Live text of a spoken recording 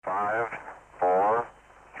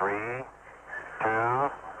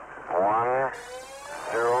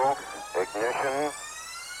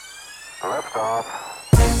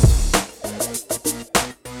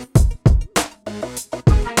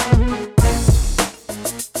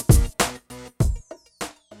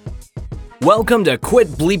Welcome to Quit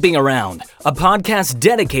Bleeping Around, a podcast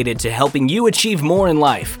dedicated to helping you achieve more in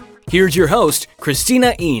life. Here's your host,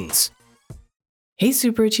 Christina Eanes. Hey,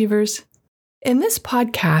 Super Achievers. In this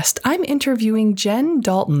podcast, I'm interviewing Jen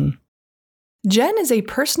Dalton. Jen is a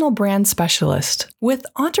personal brand specialist with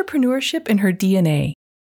entrepreneurship in her DNA.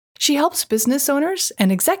 She helps business owners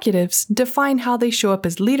and executives define how they show up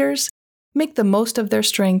as leaders, make the most of their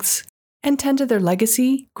strengths, and tend to their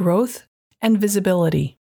legacy, growth, and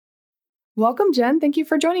visibility. Welcome, Jen. Thank you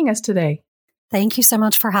for joining us today. Thank you so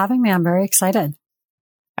much for having me. I'm very excited.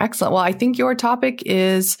 Excellent. Well, I think your topic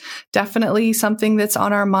is definitely something that's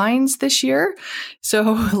on our minds this year.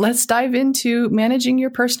 So let's dive into managing your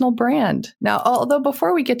personal brand. Now, although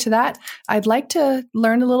before we get to that, I'd like to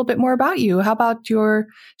learn a little bit more about you. How about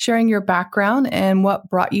sharing your background and what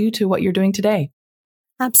brought you to what you're doing today?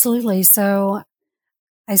 Absolutely. So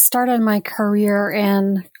I started my career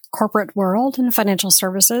in corporate world and financial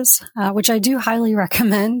services, which I do highly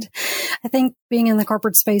recommend. I think being in the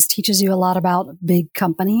corporate space teaches you a lot about big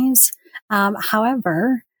companies.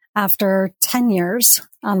 However, after 10 years,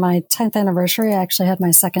 on my 10th anniversary, I actually had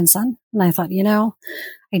my second son. And I thought,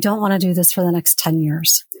 I don't want to do this for the next 10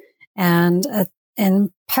 years. And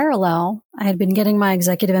in parallel, I had been getting my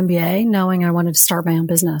executive MBA, knowing I wanted to start my own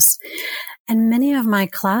business. And many of my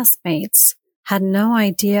classmates had no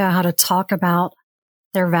idea how to talk about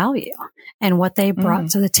their value and what they brought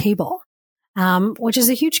to the table, which is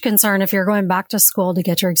a huge concern. If you're going back to school to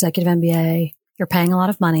get your executive MBA, you're paying a lot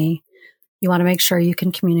of money. You want to make sure you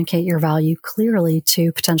can communicate your value clearly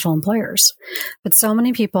to potential employers. But so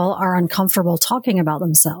many people are uncomfortable talking about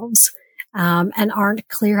themselves and aren't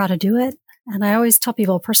clear how to do it. And I always tell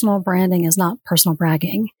people personal branding is not personal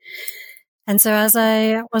bragging. And so as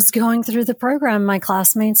I was going through the program, my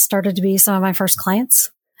classmates started to be some of my first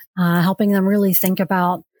clients. Helping them really think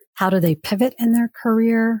about how do they pivot in their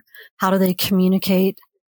career? How do they communicate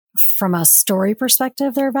from a story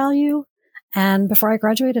perspective their value? And before I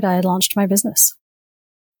graduated, I had launched my business.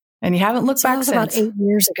 And you haven't looked back since. That was about 8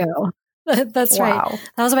 years ago. That's wow. Right.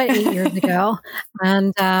 That was about 8 years ago.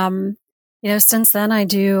 And, since then I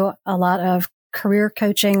do a lot of career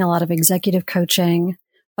coaching, a lot of executive coaching,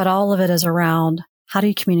 but all of it is around how do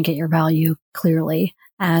you communicate your value clearly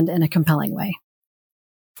and in a compelling way.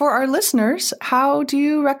 For our listeners, how do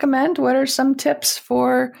you recommend? What are some tips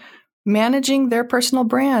for managing their personal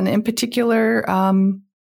brand, in particular,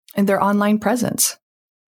 in their online presence?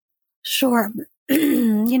 Sure.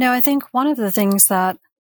 I think one of the things that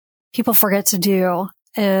people forget to do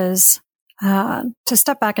is to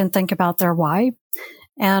step back and think about their why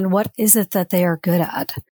and what is it that they are good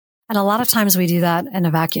at. And a lot of times we do that in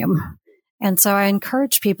a vacuum. And so I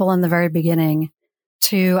encourage people in the very beginning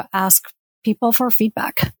to ask people for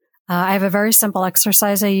feedback. I have a very simple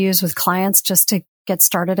exercise I use with clients just to get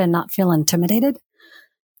started and not feel intimidated.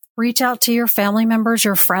 Reach out to your family members,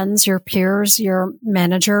 your friends, your peers, your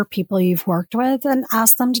manager, people you've worked with, and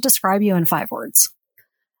ask them to describe you in 5 words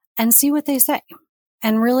and see what they say.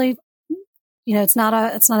 And really, it's not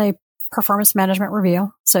a performance management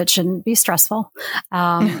review, so it shouldn't be stressful.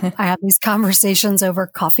 I have these conversations over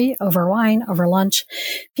coffee, over wine, over lunch.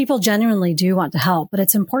 People genuinely do want to help, but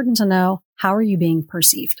it's important to know, how are you being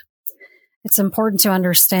perceived? It's important to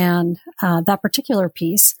understand that particular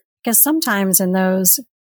piece, because sometimes in those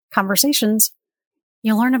conversations,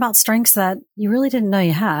 you learn about strengths that you really didn't know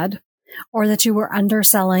you had, or that you were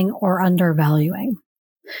underselling or undervaluing.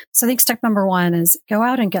 So I think step number 1 is go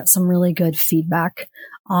out and get some really good feedback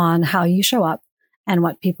on how you show up and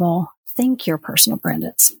what people think your personal brand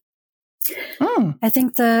is. I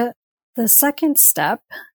think the second step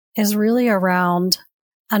is really around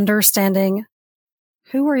understanding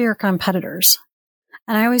who are your competitors.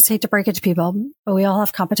 And I always hate to break it to people, but we all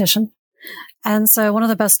have competition. And so one of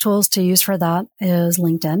the best tools to use for that is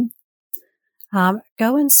LinkedIn.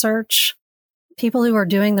 Go and search people who are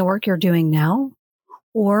doing the work you're doing now.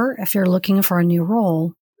 Or if you're looking for a new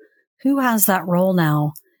role, who has that role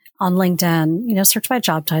now on LinkedIn? Search by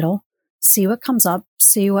job title, see what comes up,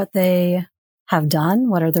 see what they have done,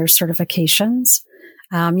 what are their certifications.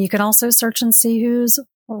 You can also search and see who's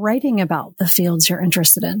writing about the fields you're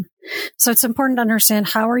interested in. So it's important to understand,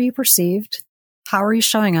 how are you perceived? How are you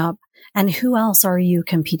showing up? And who else are you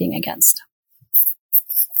competing against?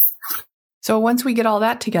 So once we get all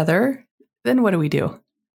that together, then what do we do?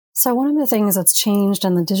 So one of the things that's changed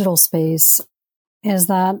in the digital space is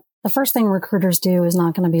that the first thing recruiters do is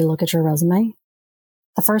not going to be look at your resume.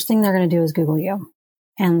 The first thing they're going to do is Google you.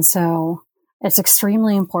 And so it's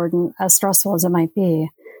extremely important, as stressful as it might be,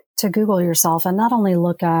 to Google yourself and not only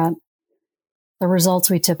look at the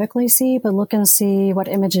results we typically see, but look and see what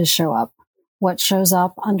images show up. what shows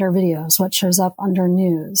up under videos, what shows up under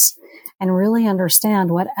news, and really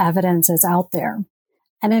understand what evidence is out there.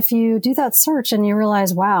 And if you do that search and you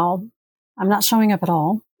realize, wow, I'm not showing up at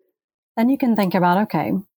all, then you can think about,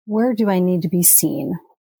 okay, where do I need to be seen?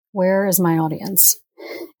 Where is my audience?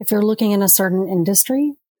 If you're looking in a certain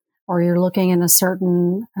industry or you're looking in a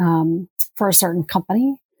certain, for a certain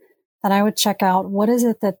company, then I would check out what is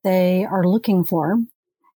it that they are looking for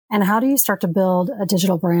and how do you start to build a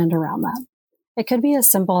digital brand around that? It could be as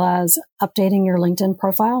simple as updating your LinkedIn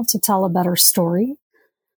profile to tell a better story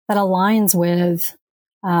that aligns with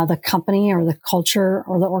the company or the culture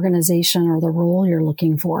or the organization or the role you're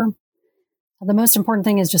looking for. The most important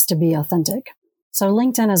thing is just to be authentic. So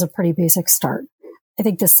LinkedIn is a pretty basic start. I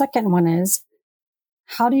think the second one is,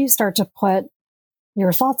 how do you start to put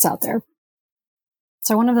your thoughts out there?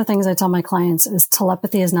 So one of the things I tell my clients is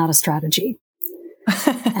telepathy is not a strategy.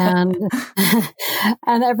 and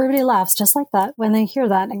everybody laughs just like that when they hear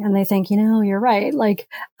that and they think, you're right. Like,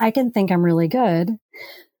 I can think I'm really good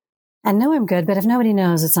and know I'm good, but if nobody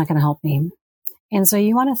knows, it's not going to help me. And so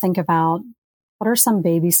you want to think about what are some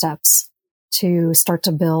baby steps to start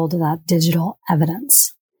to build that digital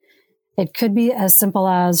evidence. It could be as simple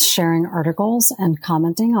as sharing articles and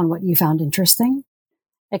commenting on what you found interesting.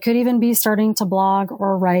 It could even be starting to blog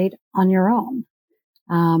or write on your own.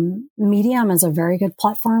 Medium is a very good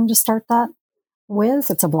platform to start that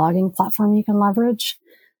with. It's a blogging platform you can leverage.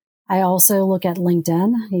 I also look at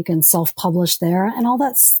LinkedIn. You can self-publish there, and all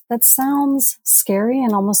that sounds scary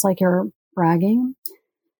and almost like you're bragging.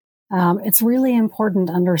 It's really important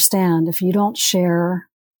to understand if you don't share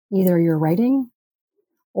either your writing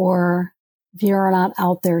or if you're not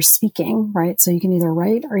out there speaking, right? So you can either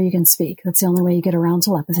write or you can speak. That's the only way you get around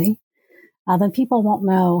telepathy. Then people won't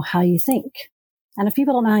know how you think. And if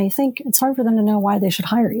people don't know how you think, it's hard for them to know why they should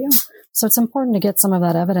hire you. So it's important to get some of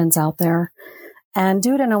that evidence out there and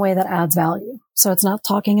do it in a way that adds value. So it's not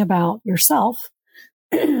talking about yourself.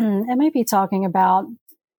 It might be talking about,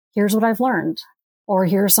 here's what I've learned, or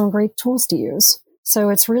here's some great tools to use. So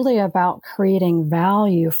it's really about creating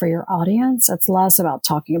value for your audience. It's less about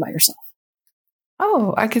talking about yourself.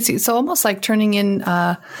 Oh, I could see. So almost like turning your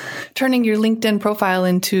LinkedIn profile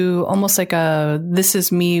into almost like a This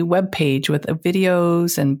Is Me webpage with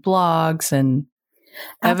videos and blogs and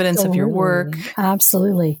evidence of your work.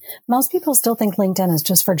 Absolutely. Most people still think LinkedIn is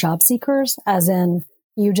just for job seekers, as in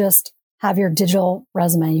you just have your digital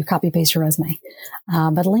resume, you copy paste your resume.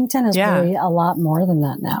 But LinkedIn is really a lot more than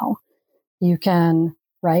that now. You can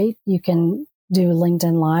write, you can do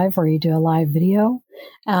LinkedIn Live or you do a live video.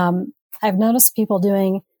 I've noticed people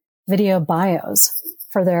doing video bios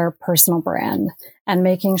for their personal brand and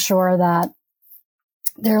making sure that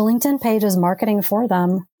their LinkedIn page is marketing for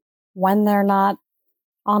them when they're not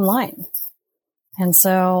online. And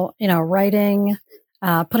so, writing,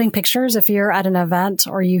 putting pictures, if you're at an event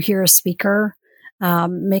or you hear a speaker,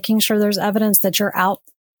 making sure there's evidence that you're out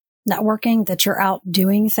networking, that you're out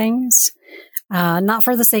doing things, not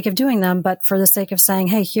for the sake of doing them, but for the sake of saying,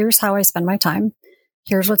 hey, here's how I spend my time.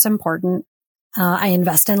 Here's what's important. I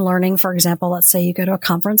invest in learning. For example, let's say you go to a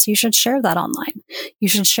conference, you should share that online. You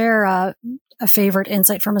should share a favorite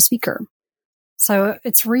insight from a speaker. So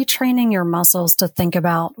it's retraining your muscles to think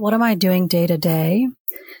about, what am I doing day to day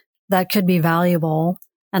that could be valuable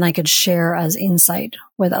and I could share as insight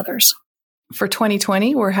with others? For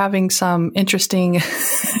 2020, we're having some interesting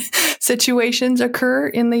situations occur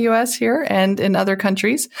in the U.S. here and in other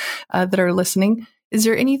countries that are listening. Is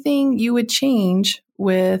there anything you would change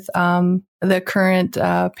with the current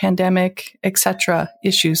pandemic, et cetera,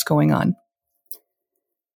 issues going on?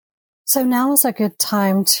 So now is a good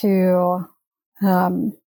time to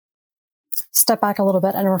step back a little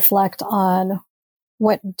bit and reflect on,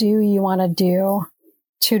 what do you want to do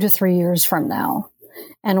 2 to 3 years from now,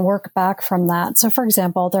 and work back from that. So for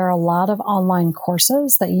example, there are a lot of online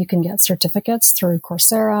courses that you can get certificates through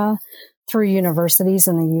Coursera, through universities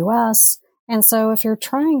in the US. And so if you're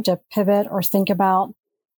trying to pivot or think about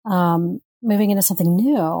moving into something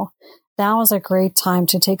new, now is a great time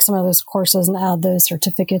to take some of those courses and add those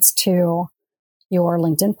certificates to your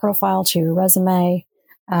LinkedIn profile, to your resume.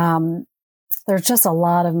 There's just a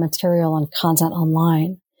lot of material and content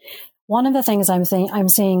online. One of the things I'm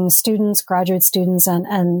seeing students, graduate students,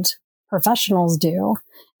 and professionals do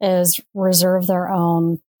is reserve their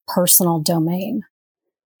own personal domain.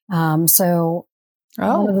 Right.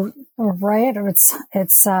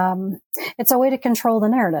 It's a way to control the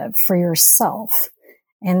narrative for yourself.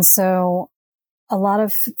 And so a lot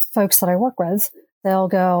of folks that I work with they'll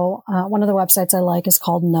go, one of the websites I like is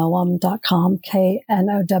called knowem.com,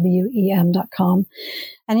 knowem.com.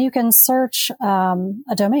 And you can search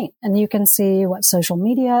a domain and you can see what social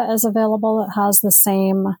media is available that has the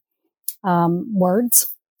same words.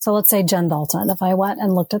 So let's say Jen Dalton. If I went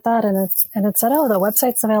and looked at that and it said, oh, the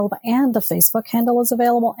website's available and the Facebook handle is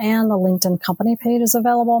available and the LinkedIn company page is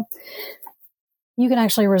available, you can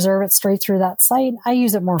actually reserve it straight through that site. I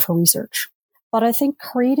use it more for research. But I think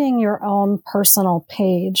creating your own personal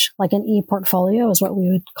page, like an e-portfolio is what we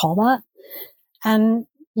would call that. And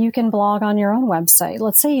you can blog on your own website.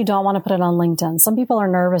 Let's say you don't want to put it on LinkedIn. Some people are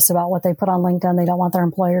nervous about what they put on LinkedIn. They don't want their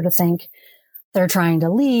employer to think they're trying to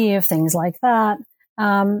leave, things like that.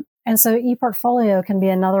 And so e-portfolio can be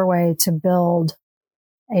another way to build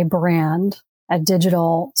a brand, a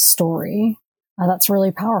digital story that's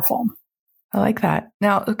really powerful. I like that.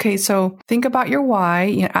 Now, okay, so think about your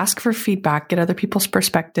why, ask for feedback, get other people's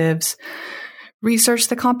perspectives, research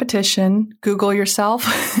the competition, Google yourself,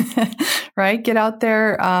 right? Get out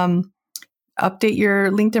there, update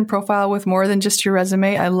your LinkedIn profile with more than just your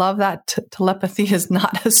resume. I love that telepathy is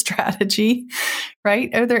not a strategy,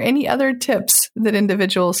 right? Are there any other tips that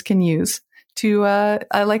individuals can use to,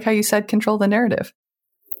 I like how you said, control the narrative?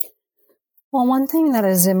 Well, one thing that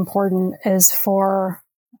is important is for,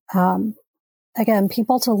 again,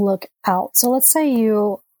 people to look out. So let's say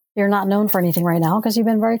you're not known for anything right now because you've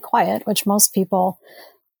been very quiet, which most people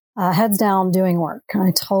heads down doing work. And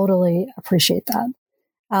I totally appreciate that.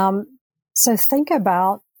 So think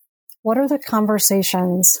about what are the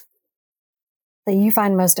conversations that you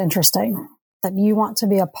find most interesting, that you want to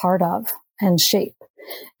be a part of and shape.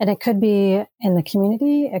 And it could be in the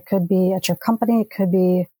community, it could be at your company, it could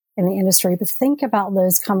be in the industry, but think about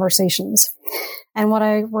those conversations. And what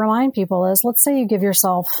I remind people is, let's say you give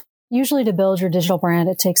yourself, usually to build your digital brand,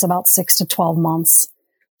 it takes about 6 to 12 months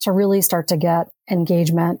to really start to get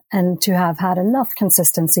engagement and to have had enough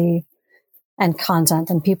consistency and content.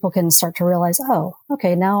 And people can start to realize, oh,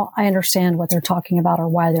 okay, now I understand what they're talking about or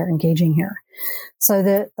why they're engaging here. So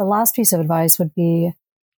the last piece of advice would be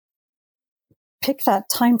pick that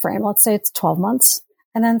time frame. Let's say it's 12 months.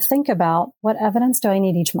 And then think about what evidence do I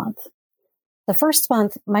need each month? The first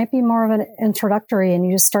month might be more of an introductory and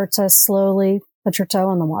you just start to slowly put your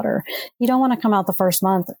toe in the water. You don't want to come out the first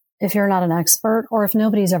month if you're not an expert or if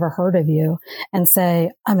nobody's ever heard of you and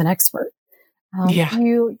say, I'm an expert.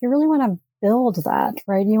 You really want to build that,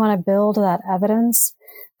 right? You want to build that evidence.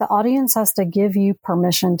 The audience has to give you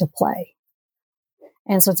permission to play.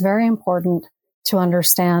 And so it's very important to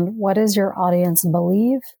understand what does your audience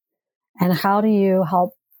believe and how do you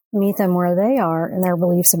help meet them where they are in their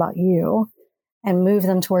beliefs about you and move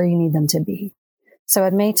them to where you need them to be. So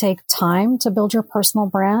it may take time to build your personal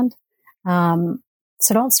brand.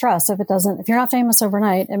 So don't stress if you're not famous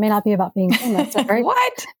overnight, it may not be about being famous. Right?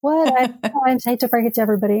 What? I hate to break it to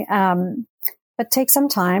everybody. But take some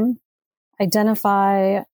time,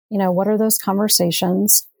 identify, what are those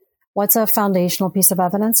conversations? What's a foundational piece of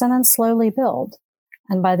evidence? And then slowly build.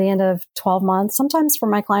 And by the end of 12 months, sometimes for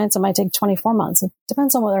my clients, it might take 24 months. It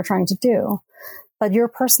depends on what they're trying to do. But your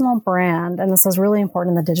personal brand, and this is really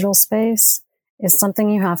important in the digital space, is something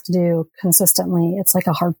you have to do consistently. It's like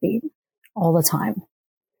a heartbeat all the time.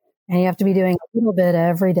 And you have to be doing a little bit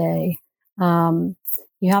every day. You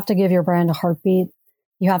have to give your brand a heartbeat.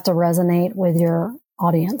 You have to resonate with your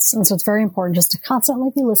audience. And so it's very important just to constantly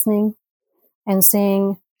be listening and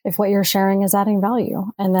seeing if what you're sharing is adding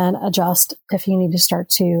value, and then adjust if you need to start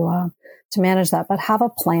to manage that. But have a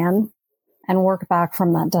plan and work back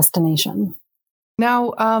from that destination.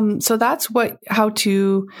 Now, so that's how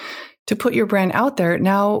to put your brand out there.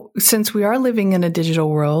 Now, since we are living in a digital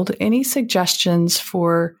world, any suggestions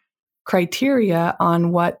for criteria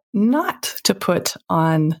on what not to put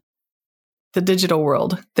on the digital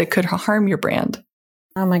world that could harm your brand?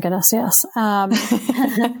 Oh my goodness, yes.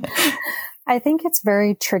 I think it's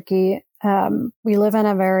very tricky. We live in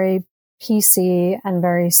a very PC and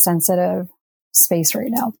very sensitive space right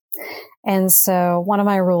now. And so one of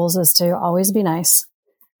my rules is to always be nice.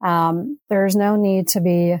 There's no need to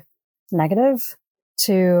be negative,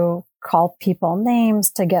 to call people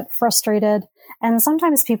names, to get frustrated. And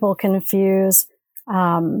sometimes people confuse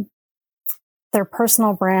their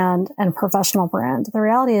personal brand and professional brand. The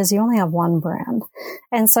reality is you only have one brand.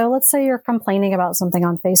 And so let's say you're complaining about something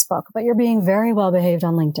on Facebook, but you're being very well behaved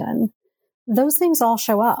on LinkedIn. Those things all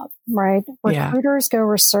show up, right? Recruiters go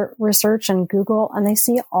research and Google, and they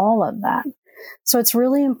see all of that. So it's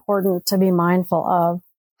really important to be mindful of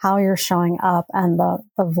how you're showing up and the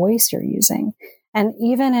voice you're using. And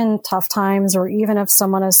even in tough times, or even if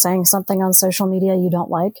someone is saying something on social media you don't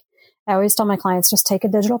like, I always tell my clients, just take a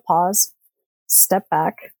digital pause. step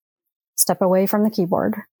back, step away from the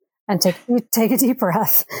keyboard, and take a deep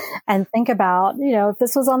breath and think about, if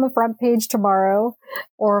this was on the front page tomorrow,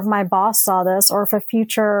 or if my boss saw this, or if a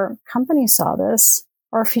future company saw this,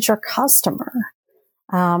 or a future customer,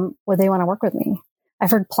 would they want to work with me?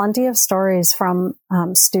 I've heard plenty of stories from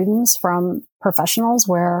students, from professionals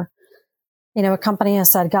where, a company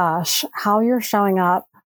has said, gosh, how you're showing up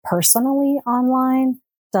personally online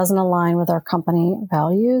doesn't align with our company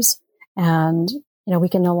values. And, we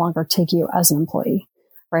can no longer take you as an employee,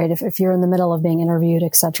 right? If you're in the middle of being interviewed,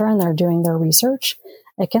 et cetera, and they're doing their research,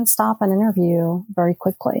 it can stop an interview very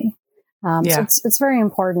quickly. So it's very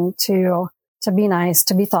important to be nice,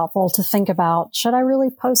 to be thoughtful, to think about, should I really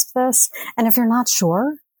post this? And if you're not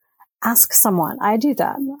sure, ask someone. I do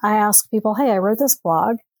that. I ask people, hey, I wrote this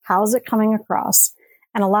blog. How is it coming across?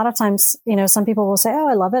 And a lot of times, some people will say, oh,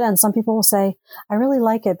 I love it. And some people will say, I really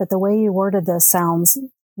like it, but the way you worded this sounds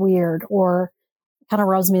weird or kind of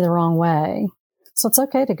rubs me the wrong way. So it's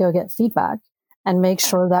okay to go get feedback and make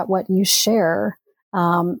sure that what you share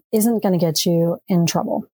isn't going to get you in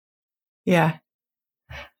trouble. Yeah.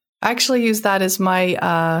 I actually use that as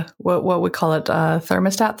my, what we call it,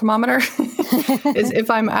 thermostat thermometer. Is if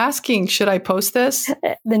I'm asking, should I post this?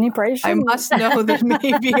 Then you probably shouldn't. I must know that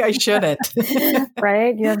maybe I shouldn't.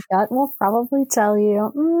 Right? Your gut will probably tell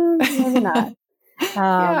you, maybe not.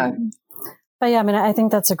 But yeah, I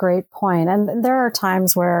think that's a great point. And there are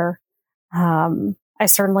times where I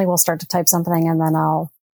certainly will start to type something and then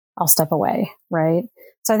I'll step away, right?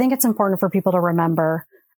 So I think it's important for people to remember,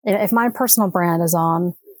 if my personal brand is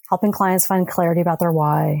on helping clients find clarity about their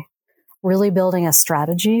why, really building a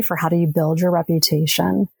strategy for how do you build your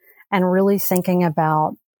reputation, and really thinking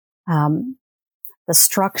about the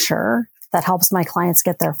structure that helps my clients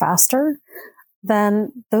get there faster,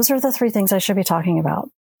 then those are the three things I should be talking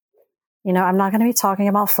about. I'm not going to be talking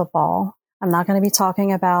about football. I'm not going to be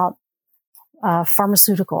talking about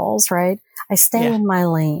pharmaceuticals, right? I stay in my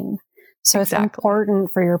lane. So It's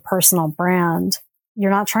important for your personal brand.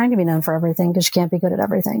 You're not trying to be known for everything because you can't be good at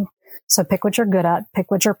everything. So pick what you're good at, pick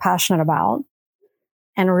what you're passionate about,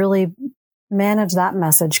 and really manage that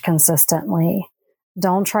message consistently.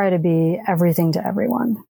 Don't try to be everything to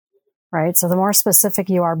everyone, right? So the more specific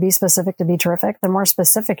you are, be specific to be terrific. The more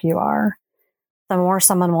specific you are, the more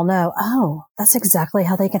someone will know, oh, that's exactly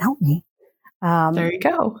how they can help me. There you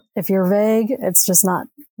go. If you're vague, it's just not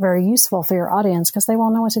very useful for your audience because they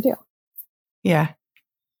won't know what to do. Yeah.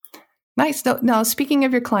 Nice. Now, speaking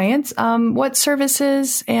of your clients, what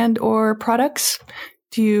services and or products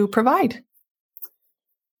do you provide?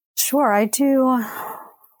 Sure. I do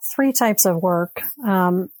 3 types of work.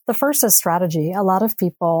 The first is strategy. A lot of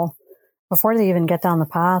people, before they even get down the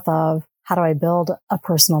path of how do I build a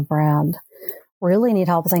personal brand, really need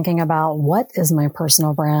help thinking about, what is my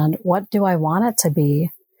personal brand? What do I want it to be?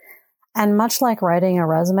 And much like writing a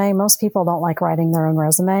resume, most people don't like writing their own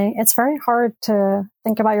resume. It's very hard to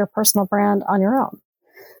think about your personal brand on your own.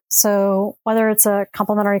 So whether it's a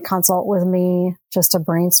complimentary consult with me just to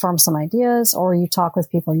brainstorm some ideas, or you talk with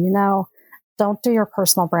people don't do your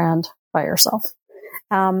personal brand by yourself.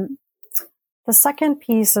 The second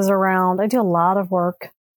piece is around, I do a lot of work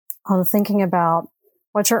on thinking about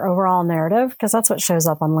what's your overall narrative, because that's what shows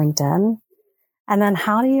up on LinkedIn. And then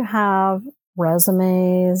how do you have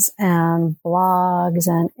resumes and blogs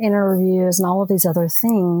and interviews and all of these other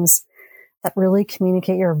things that really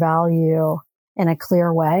communicate your value in a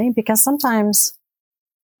clear way? Because sometimes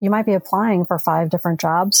you might be applying for 5 different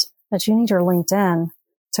jobs, but you need your LinkedIn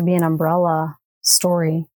to be an umbrella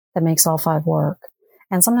story that makes all 5 work.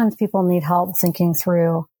 And sometimes people need help thinking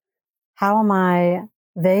through, how am I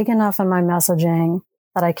vague enough in my messaging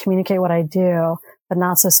that I communicate what I do, but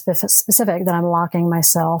not so specific that I'm locking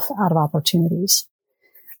myself out of opportunities.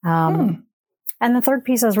 And the third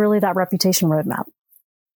piece is really that reputation roadmap.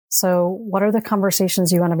 So what are the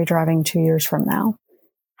conversations you want to be driving 2 years from now?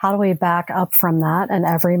 How do we back up from that? And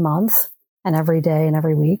every month and every day and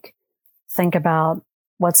every week, think about,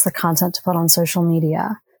 what's the content to put on social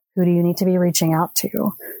media? Who do you need to be reaching out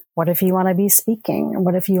to? What if you want to be speaking?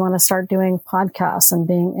 What if you want to start doing podcasts and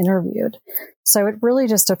being interviewed? So it really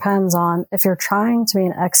just depends on, if you're trying to be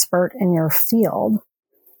an expert in your field,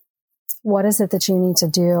 what is it that you need to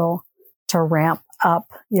do to ramp up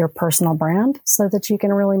your personal brand so that you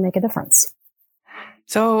can really make a difference?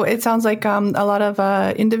 So it sounds like a lot of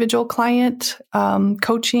individual client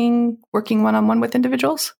coaching, working one-on-one with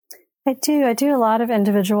individuals. I do a lot of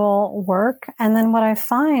individual work. And then what I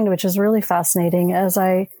find, which is really fascinating, is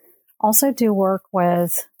I also do work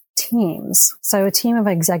with teams. So a team of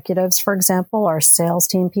executives, for example, or sales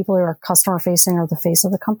team, people who are customer facing or the face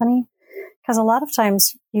of the company. Because a lot of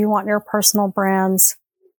times you want your personal brands,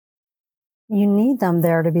 you need them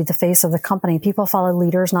there to be the face of the company. People follow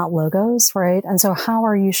leaders, not logos, right? And so how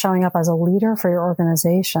are you showing up as a leader for your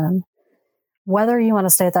organization? Whether you want to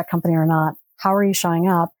stay at that company or not, how are you showing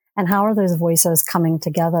up? And how are those voices coming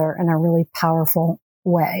together in a really powerful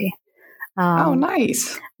way? Oh,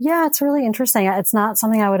 nice. Yeah, it's really interesting. It's not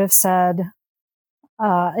something I would have said.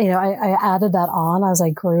 I added that on as I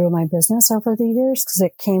grew my business over the years because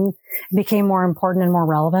it became more important and more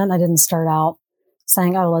relevant. I didn't start out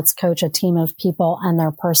saying, oh, let's coach a team of people and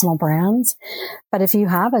their personal brands. But if you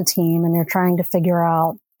have a team and you're trying to figure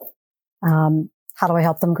out, how do I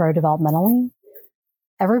help them grow developmentally?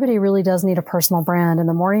 Everybody really does need a personal brand. And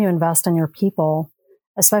the more you invest in your people,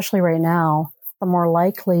 especially right now, the more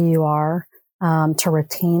likely you are to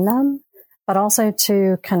retain them, but also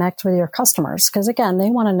to connect with your customers. Because again,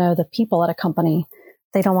 they want to know the people at a company.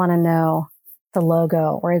 They don't want to know the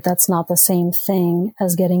logo, right? That's not the same thing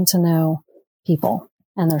as getting to know people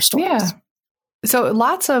and their stories. Yeah. So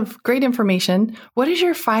lots of great information. What is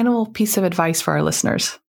your final piece of advice for our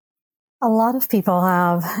listeners? A lot of people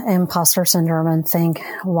have imposter syndrome and think,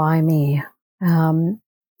 why me? I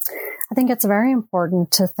think it's very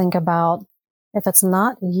important to think about if it's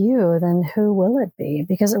not you, then who will it be?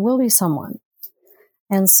 Because it will be someone.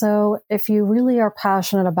 And so if you really are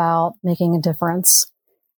passionate about making a difference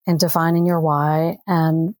and defining your why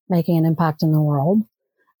and making an impact in the world,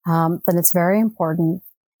 then it's very important,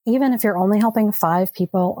 even if you're only helping 5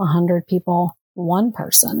 people, 100 people, 1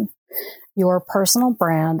 person, your personal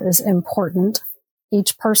brand is important.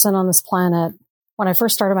 Each person on this planet, when I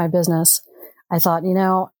first started my business, I thought,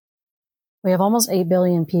 we have almost 8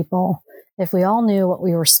 billion people. If we all knew what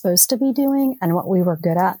we were supposed to be doing and what we were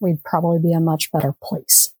good at, we'd probably be a much better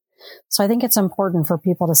place. So I think it's important for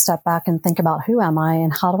people to step back and think about who am I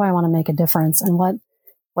and how do I want to make a difference and what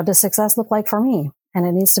does success look like for me? And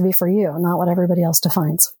it needs to be for you, not what everybody else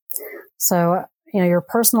defines. So, your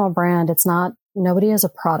personal brand, nobody is a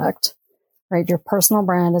product, right? Your personal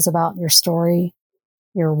brand is about your story,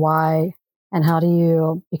 your why, and how do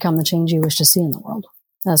you become the change you wish to see in the world,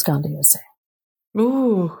 as Gandhi would say.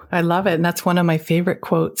 Ooh, I love it. And that's one of my favorite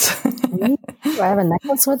quotes. I have a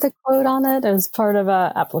necklace with the quote on it as part of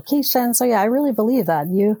an application. So yeah, I really believe that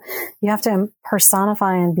you have to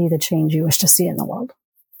personify and be the change you wish to see in the world.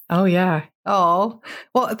 Oh, yeah. Oh,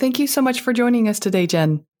 well, thank you so much for joining us today,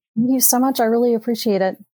 Jen. Thank you so much. I really appreciate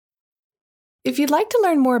it. If you'd like to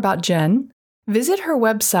learn more about Jen, visit her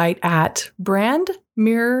website at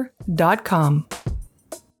brandmirror.com.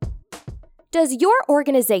 Does your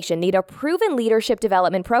organization need a proven leadership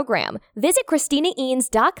development program? Visit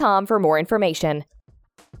ChristinaEanes.com for more information.